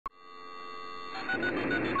Good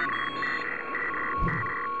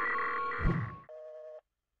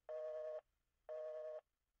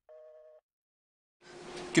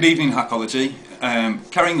evening, Hakology.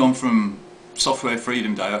 Carrying on from Software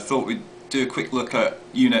Freedom Day, I thought we'd do a quick look at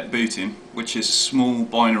Unetbootin, which is a small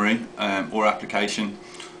binary or application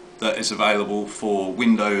that is available for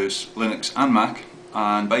Windows, Linux and Mac,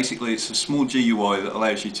 and basically it's a small GUI that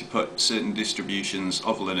allows you to put certain distributions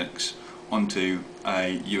of Linux onto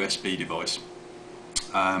a USB device.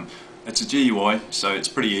 It's a GUI, so it's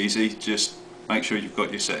pretty easy. Just make sure you've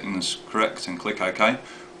got your settings correct and click OK.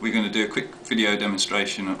 We're going to do a quick video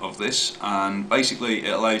demonstration of this, and basically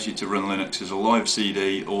it allows you to run Linux as a live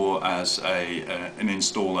CD or as an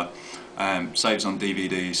installer. Saves on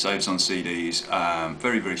DVDs, saves on CDs,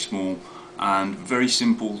 very small and very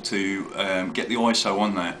simple to get the ISO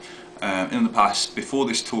on there. In the past, before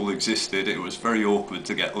this tool existed, it was very awkward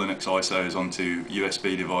to get Linux ISOs onto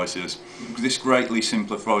USB devices. This greatly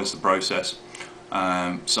simplifies the process.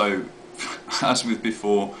 So as with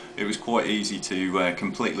before, it was quite easy to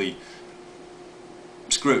completely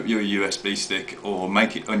screw up your USB stick or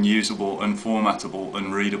make it unusable, unformattable,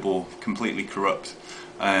 unreadable, completely corrupt.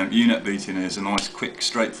 Unetbootin is a nice, quick,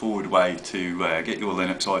 straightforward way to get your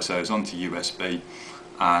Linux ISOs onto USB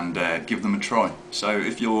and give them a try. So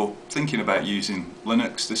if you're thinking about using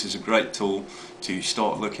Linux, this is a great tool to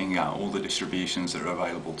start looking at all the distributions that are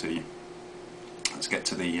available to you. Let's get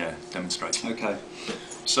to the demonstration. Okay,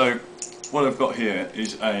 so what I've got here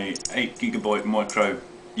is a 8GB micro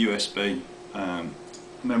USB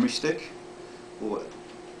memory stick, or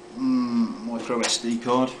micro SD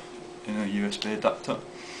card in a USB adapter.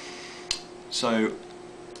 So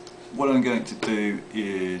what I'm going to do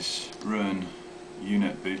is run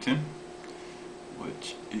Unetbootin,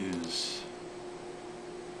 which is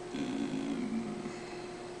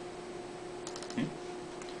here.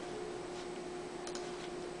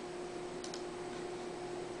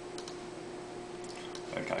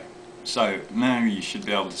 Okay, so now you should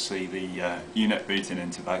be able to see the Unetbootin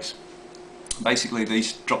interface. Basically,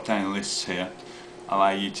 these drop-down lists here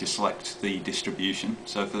allow you to select the distribution.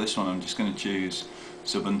 So for this one, I'm just going to choose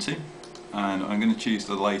Ubuntu, and I'm going to choose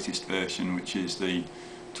the latest version, which is the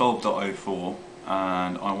 12.04,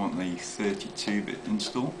 and I want the 32-bit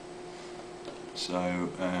install. So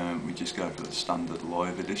we just go for the standard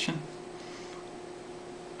live edition.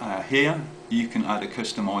 Here you can add a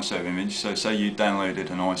custom ISO image, so say you downloaded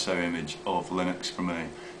an ISO image of Linux from a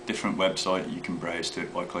different website, you can browse to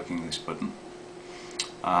it by clicking this button.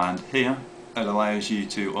 And here it allows you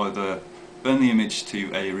to either burn the image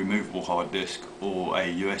to a removable hard disk or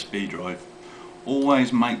a USB drive.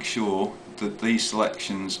 Always make sure that these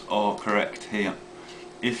selections are correct here.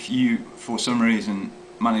 If you for some reason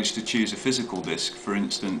manage to choose a physical disk, for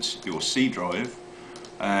instance your C drive,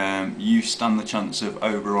 you stand the chance of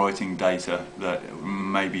overwriting data that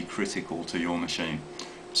may be critical to your machine.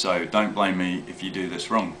 So don't blame me if you do this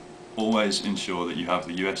wrong. Always ensure that you have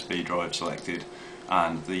the USB drive selected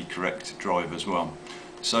and the correct drive as well.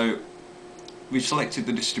 So we've selected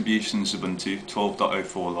the distributions Ubuntu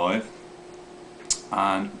 12.04 Live,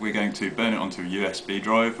 and we're going to burn it onto a USB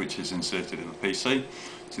drive which is inserted in the PC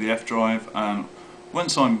to the F drive, and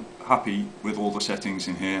once I'm happy with all the settings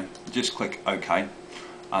in here, just click OK.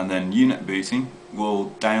 And then Unetbootin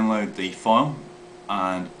will download the file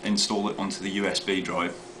and install it onto the USB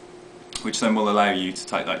drive, which then will allow you to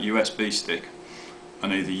take that USB stick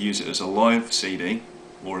and either use it as a live CD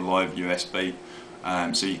or a live USB,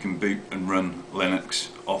 so you can boot and run Linux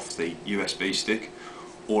off the USB stick,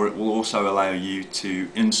 or it will also allow you to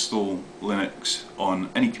install Linux on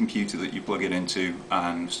any computer that you plug it into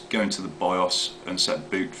and go into the BIOS and set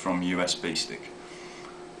boot from USB stick.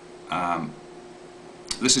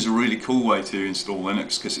 This is a really cool way to install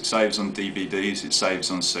Linux because it saves on DVDs, it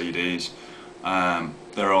saves on CDs.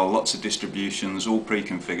 There are lots of distributions all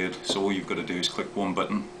pre-configured, so all you've got to do is click one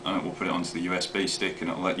button and it will put it onto the USB stick,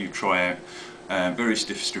 and it will let you try out various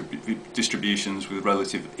distributions with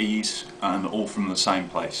relative ease and all from the same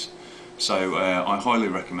place. So I highly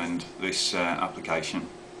recommend this application.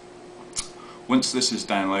 Once this is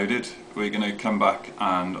downloaded, we're going to come back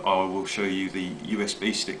and I will show you the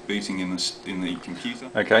USB stick booting in the computer.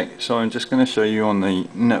 Okay, so I'm just going to show you on the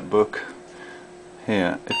netbook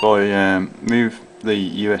here. If I move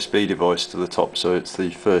the USB device to the top, so it's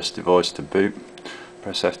the first device to boot,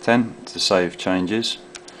 press F10 to save changes,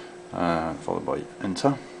 followed by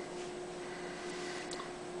enter.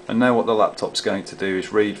 And now what the laptop's going to do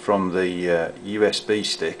is read from the USB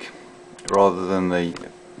stick rather than the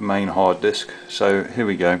main hard disk. So here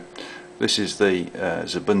we go. This is the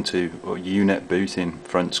Ubuntu or Unetbootin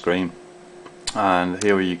front screen. And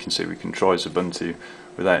here you can see we can try Ubuntu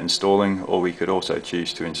without installing, or we could also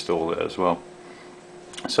choose to install it as well.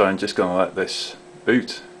 So I'm just going to let this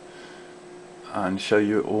boot and show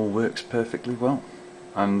you it all works perfectly well,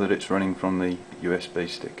 and that it's running from the USB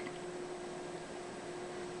stick.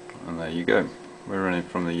 And there you go, we're running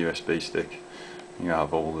from the USB stick. You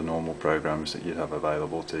have all the normal programs that you'd have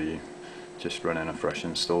available to you, just running a fresh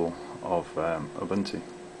install of Ubuntu.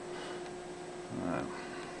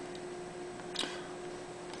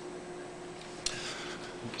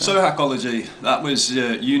 So Hakology, that was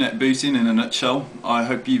Unetbootin in a nutshell. I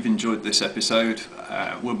hope you've enjoyed this episode.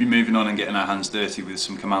 We'll be moving on and getting our hands dirty with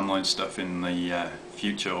some command line stuff in the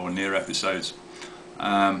future or near episodes.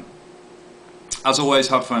 As always,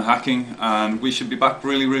 have fun hacking, and we should be back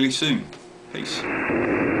really soon. Peace.